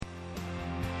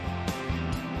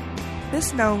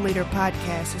This Known Leader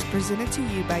podcast is presented to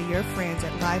you by your friends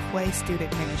at Lifeway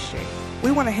Student Ministry.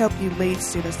 We want to help you lead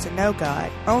students to know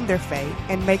God, own their faith,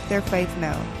 and make their faith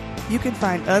known. You can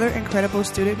find other incredible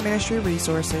student ministry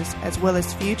resources as well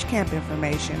as Fuge Camp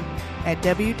information at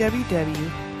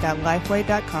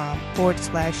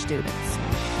www.lifeway.com/students.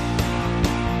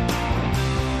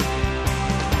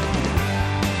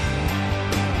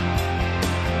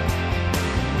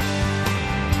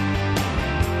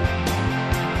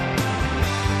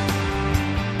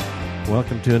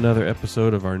 Welcome to another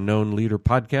episode of our Known Leader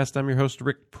podcast. I'm your host,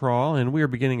 Rick Prawl, and we are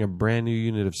beginning a brand new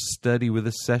unit of study with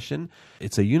this session.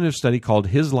 It's a unit of study called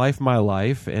His Life, My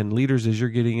Life, and leaders, as you're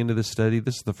getting into this study,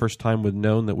 this is the first time with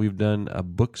Known that we've done a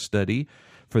book study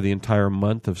for the entire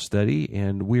month of study,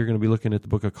 and we are going to be looking at the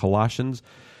book of Colossians.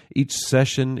 Each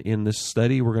session in this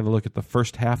study, we're going to look at the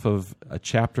first half of a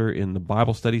chapter in the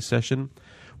Bible study session.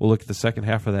 We'll look at the second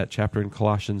half of that chapter in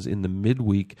Colossians in the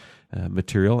midweek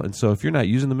material. And so if you're not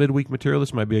using the midweek material,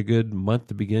 this might be a good month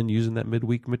to begin using that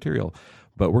midweek material.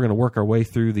 But we're going to work our way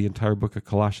through the entire book of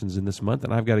Colossians in this month.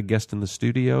 And I've got a guest in the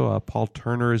studio. Paul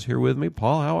Turner is here with me.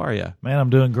 Paul, how are you? Man, I'm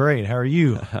doing great. How are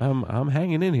you? I'm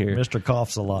hanging in here. Mr.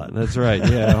 Coughs a lot. That's right.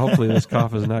 Yeah, hopefully this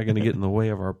cough is not going to get in the way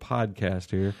of our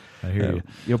podcast here. I hear you.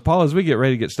 You know, Paul, as we get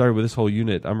ready to get started with this whole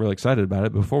unit, I'm really excited about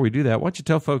it. Before we do that, why don't you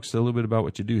tell folks a little bit about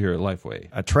what you do here at Lifeway?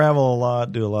 I travel a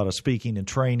lot, do a lot of speaking and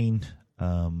training,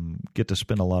 get to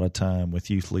spend a lot of time with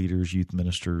youth leaders, youth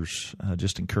ministers,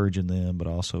 just encouraging them, but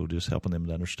also just helping them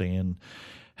to understand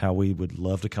how we would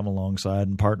love to come alongside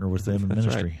and partner with them in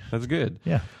ministry. Right. That's good.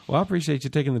 Yeah. Well, I appreciate you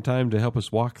taking the time to help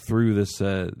us walk through this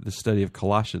study of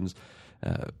Colossians.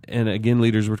 And again,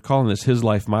 leaders, we're calling this His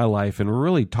Life, My Life, and we're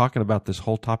really talking about this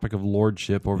whole topic of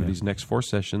lordship over these next 4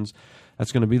 sessions.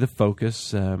 That's going to be the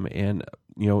focus. And,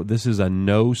 you know, this is a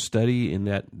know study in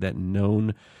that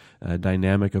known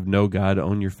dynamic of know God,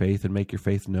 own your faith, and make your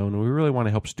faith known. And we really want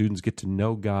to help students get to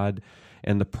know God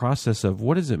and the process of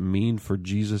what does it mean for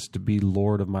Jesus to be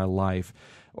Lord of my life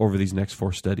over these next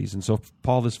 4 studies. And so,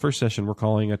 Paul, this first session we're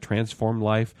calling a transformed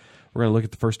life. We're going to look at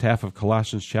the first half of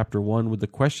Colossians chapter 1 with the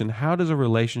question, how does a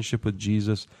relationship with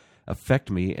Jesus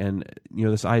affect me? And, you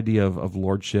know, this idea of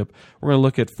lordship. We're going to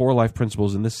look at 4 life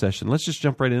principles in this session. Let's just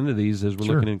jump right into these as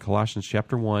we're looking in Colossians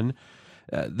chapter 1.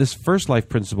 This first life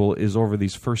principle is over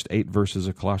these first 8 verses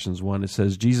of Colossians 1. It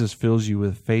says, Jesus fills you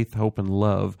with faith, hope, and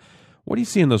love. What do you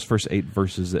see in those first 8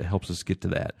 verses that helps us get to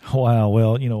that? Wow.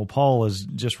 Well, you know, Paul is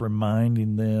just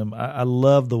reminding them. I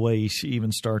love the way he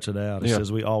even starts it out. He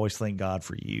says, we always thank God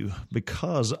for you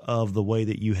because of the way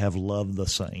that you have loved the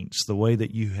saints, the way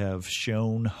that you have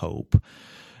shown hope.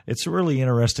 It's really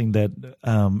interesting that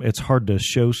it's hard to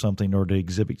show something or to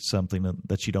exhibit something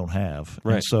that you don't have.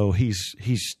 Right. And so he's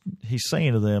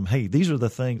saying to them, hey, these are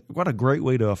the things. What a great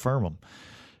way to affirm them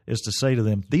is to say to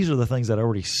them, these are the things that I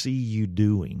already see you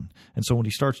doing. And so when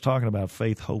he starts talking about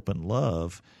faith, hope, and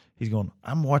love, he's going,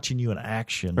 I'm watching you in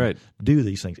action do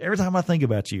these things. Every time I think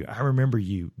about you, I remember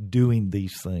you doing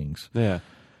these things. Yeah,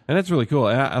 and that's really cool.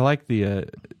 I like the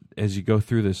as you go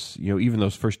through this, you know, even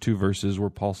those first 2 verses where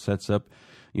Paul sets up,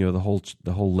 you know, the whole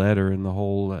letter and the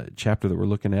whole chapter that we're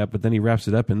looking at, but then he wraps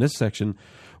it up in this section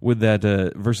with that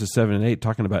verses 7 and 8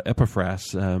 talking about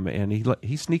Epaphras, and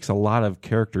he sneaks a lot of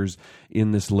characters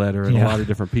in this letter and a lot of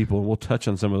different people, and we'll touch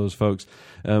on some of those folks.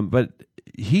 But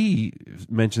he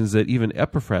mentions that even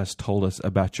Epaphras told us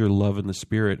about your love in the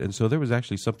Spirit, and so there was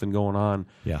actually something going on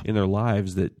in their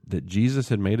lives that Jesus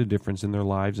had made a difference in their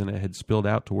lives, and it had spilled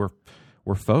out to where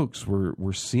folks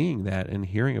were seeing that and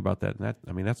hearing about that.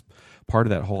 And that's part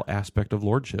of that whole aspect of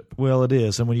lordship. Well, it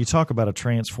is. And when you talk about a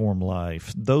transformed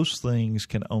life, those things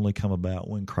can only come about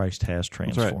when Christ has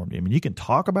transformed you. I mean, you can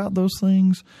talk about those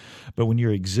things, but when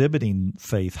you're exhibiting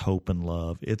faith, hope, and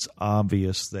love, it's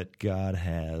obvious that God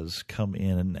has come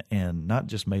in and not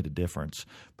just made a difference,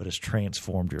 but has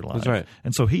transformed your life. That's right.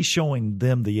 And so he's showing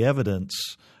them the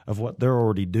evidence of what they're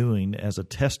already doing as a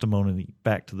testimony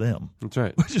back to them. That's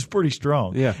right. Which is pretty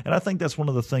strong. Yeah. And I think that's one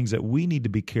of the things that we need to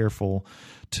be careful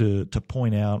to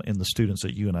point out in the students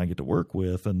that you and I get to work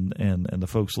with and the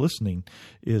folks listening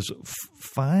is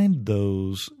find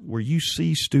those where you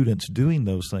see students doing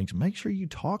those things. Make sure you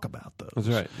talk about those. That's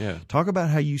right, yeah. Talk about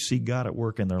how you see God at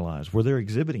work in their lives, where they're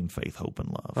exhibiting faith, hope, and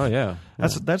love. Oh, yeah.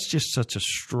 That's just such a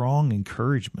strong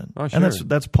encouragement. Oh, sure. And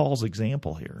that's Paul's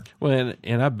example here. Well,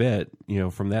 and I bet, you know,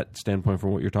 from that standpoint,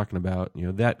 from what you're talking about, you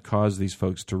know, that caused these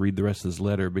folks to read the rest of this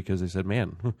letter because they said,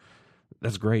 man,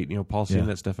 that's great. You know, Paul's seeing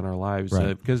that stuff in our lives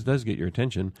because it does get your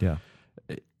attention. Yeah.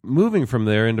 Moving from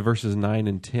there into verses 9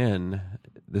 and 10,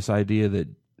 this idea that,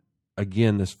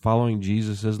 again, this following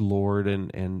Jesus as Lord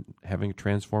and having a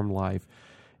transformed life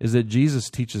is that Jesus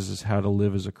teaches us how to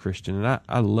live as a Christian. And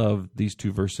I love these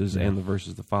two verses and the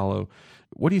verses that follow.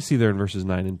 What do you see there in verses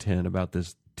 9 and 10 about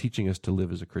this teaching us to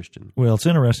live as a Christian? Well, it's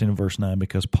interesting in verse 9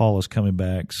 because Paul is coming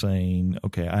back saying,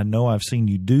 okay, I know I've seen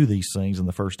you do these things in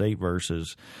the first 8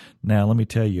 verses. Now, let me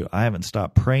tell you, I haven't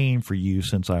stopped praying for you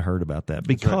since I heard about that,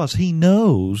 because he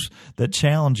knows that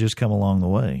challenges come along the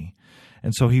way.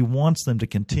 And so he wants them to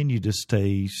continue to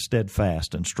stay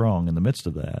steadfast and strong in the midst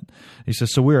of that. He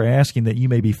says, so we're asking that you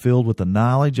may be filled with the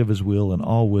knowledge of his will and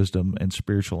all wisdom and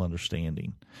spiritual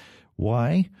understanding.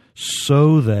 Why?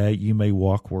 So that you may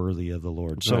walk worthy of the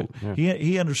Lord. So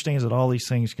he understands that all these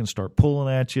things can start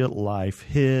pulling at you. Life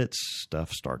hits,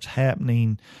 stuff starts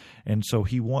happening. And so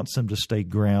he wants them to stay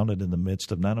grounded in the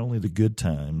midst of not only the good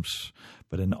times,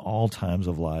 but in all times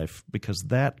of life, because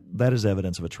that is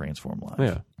evidence of a transformed life.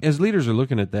 Yeah. As leaders are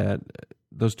looking at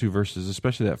those two verses,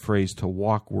 especially that phrase, to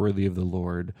walk worthy of the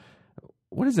Lord,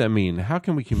 what does that mean? How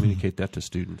can we communicate that to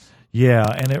students? Yeah,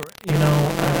 and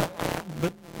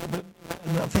but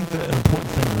I think the important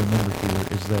thing to remember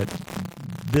here is that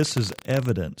this is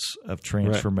evidence of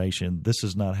transformation. Right. This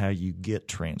is not how you get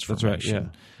transformation. That's right. Yeah,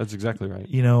 that's exactly right.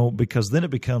 Because then it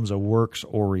becomes a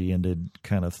works-oriented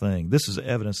kind of thing. This is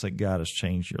evidence that God has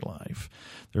changed your life.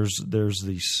 There's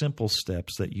these simple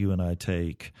steps that you and I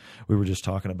take. We were just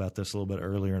talking about this a little bit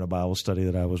earlier in a Bible study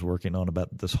that I was working on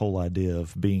about this whole idea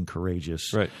of being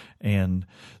courageous. Right. And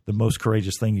the most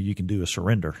courageous thing that you can do is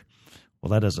surrender. Well,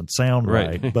 that doesn't sound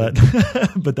right, but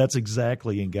that's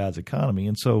exactly in God's economy.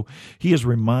 And so he is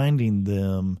reminding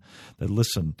them that,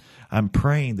 listen, I'm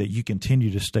praying that you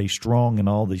continue to stay strong in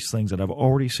all these things that I've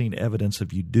already seen evidence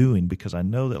of you doing, because I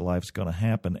know that life's going to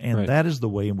happen. And that is the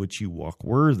way in which you walk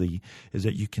worthy, is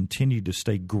that you continue to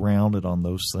stay grounded on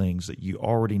those things that you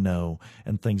already know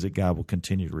and things that God will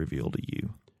continue to reveal to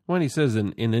you. When he says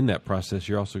in that process,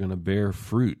 you're also going to bear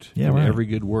fruit in every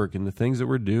good work. And the things that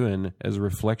we're doing as a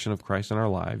reflection of Christ in our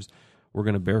lives, we're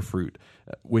going to bear fruit,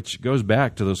 which goes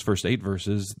back to those first 8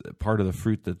 verses. Part of the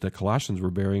fruit that the Colossians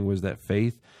were bearing was that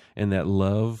faith and that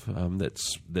love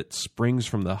that springs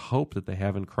from the hope that they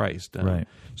have in Christ.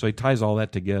 So he ties all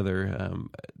that together.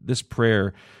 This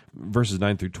prayer, verses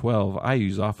 9 through 12, I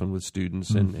use often with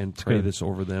students and pray this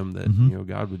over them, that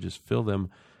God would just fill them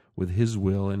with his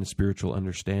will and spiritual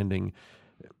understanding,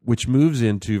 which moves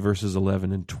into verses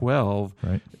 11 and 12,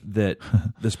 that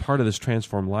this part of this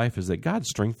transformed life is that God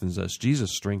strengthens us.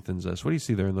 Jesus strengthens us. What do you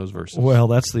see there in those verses? Well,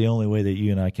 that's the only way that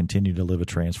you and I continue to live a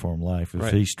transformed life, if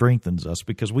he strengthens us,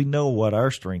 because we know what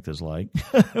our strength is like.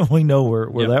 We know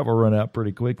where that will run out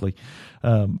pretty quickly.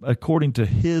 According to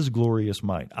his glorious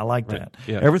might. I like that.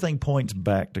 Yeah. Everything points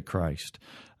back to Christ.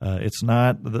 It's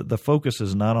not the focus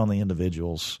is not on the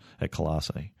individuals at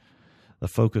Colossae. The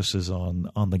focus is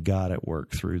on the God at work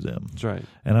through them. That's right.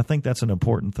 And I think that's an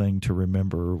important thing to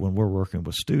remember when we're working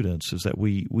with students, is that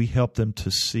we help them to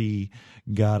see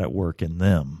God at work in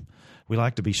them. We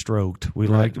like to be stroked. We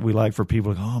like for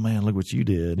people to go, oh, man, look what you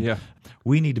did. Yeah.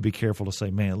 We need to be careful to say,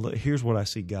 man, look, here's what I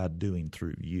see God doing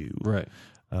through you. Right.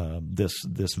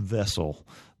 This vessel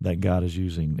that God is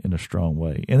using in a strong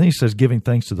way. And then he says, giving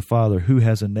thanks to the Father who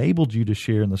has enabled you to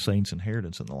share in the saints'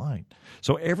 inheritance in the light.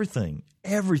 So everything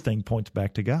points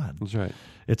back to God. That's right.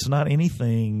 It's not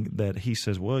anything that he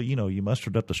says, well, you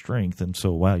mustered up the strength, and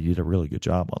so, wow, you did a really good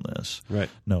job on this. Right.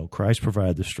 No, Christ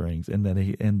provided the strength, and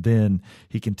then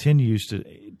he continues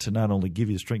to not only give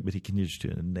you the strength, but he continues to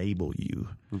enable you.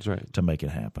 That's right. To make it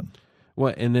happen.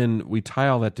 Well, and then we tie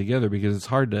all that together, because it's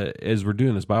hard to, as we're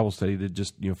doing this Bible study, to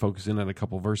just focus in on a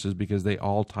couple verses, because they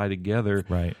all tie together.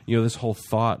 Right. This whole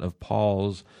thought of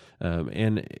Paul's,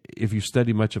 and if you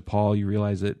study much of Paul, you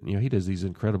realize that he does these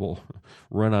incredible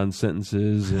run-on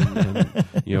sentences,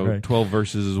 and 12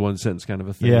 verses is one sentence kind of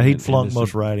a thing. Yeah, he'd flunk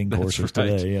most writing courses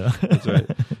today. Yeah, that's right.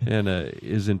 And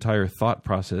his entire thought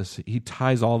process, he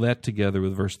ties all that together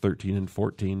with verse 13 and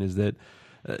 14. Is that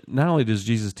not only does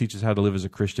Jesus teach us how to live as a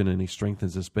Christian and he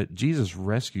strengthens us, but Jesus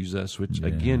rescues us, which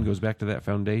again goes back to that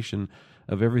foundation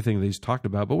of everything that he's talked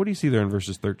about. But what do you see there in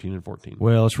verses 13 and 14?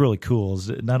 Well, it's really cool.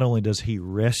 Not only does he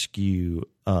rescue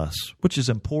us, which is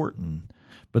important,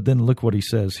 but then look what he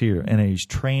says here. And he's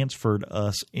transferred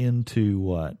us into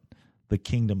what? The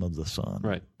kingdom of the Son.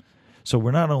 Right. So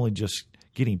we're not only just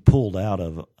getting pulled out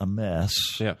of a mess.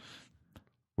 Yeah.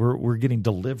 We're getting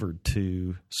delivered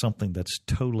to something that's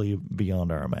totally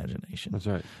beyond our imagination. That's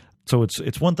right. So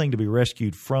it's one thing to be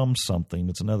rescued from something.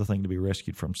 It's another thing to be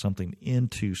rescued from something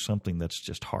into something that's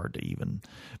just hard to even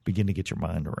begin to get your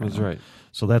mind around. That's right.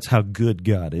 So that's how good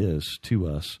God is to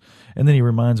us. And then he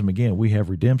reminds them again, we have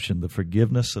redemption, the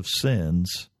forgiveness of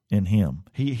sins in him.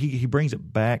 He brings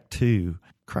it back to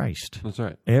Christ. That's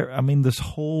right. I mean, this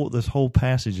whole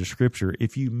passage of Scripture,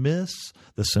 if you miss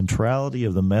the centrality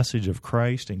of the message of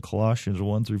Christ in Colossians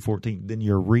 1-14, then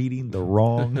you're reading the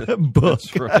wrong book.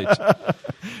 That's right.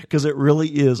 Because it really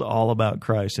is all about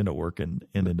Christ and at work in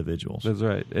individuals. That's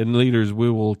right. And leaders, we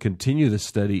will continue the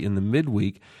study in the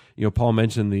midweek. Paul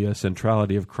mentioned the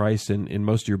centrality of Christ in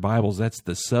most of your Bibles. That's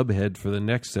the subhead for the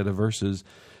next set of verses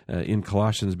in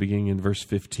Colossians, beginning in verse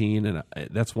 15, and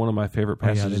that's one of my favorite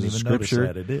passages of Scripture.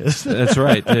 I didn't even notice that. It is. That's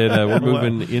right, and we're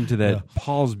moving into that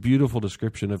Paul's beautiful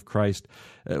description of Christ.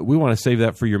 We want to save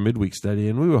that for your midweek study,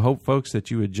 and we would hope, folks, that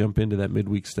you would jump into that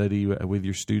midweek study with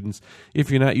your students.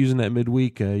 If you're not using that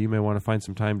midweek, you may want to find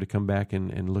some time to come back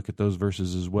and look at those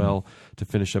verses as well to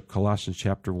finish up Colossians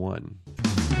chapter 1.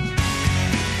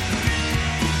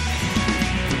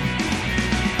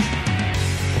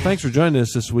 Thanks for joining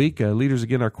us this week. Leaders,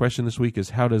 again, our question this week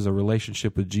is, how does a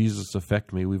relationship with Jesus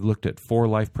affect me? We've looked at 4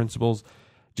 life principles.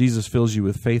 Jesus fills you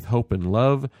with faith, hope, and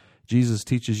love. Jesus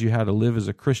teaches you how to live as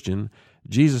a Christian.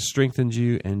 Jesus strengthens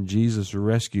you, and Jesus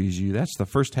rescues you. That's the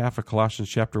first half of Colossians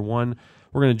chapter 1.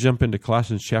 We're going to jump into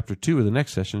Colossians chapter 2 of the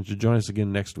next session. So join us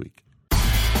again next week.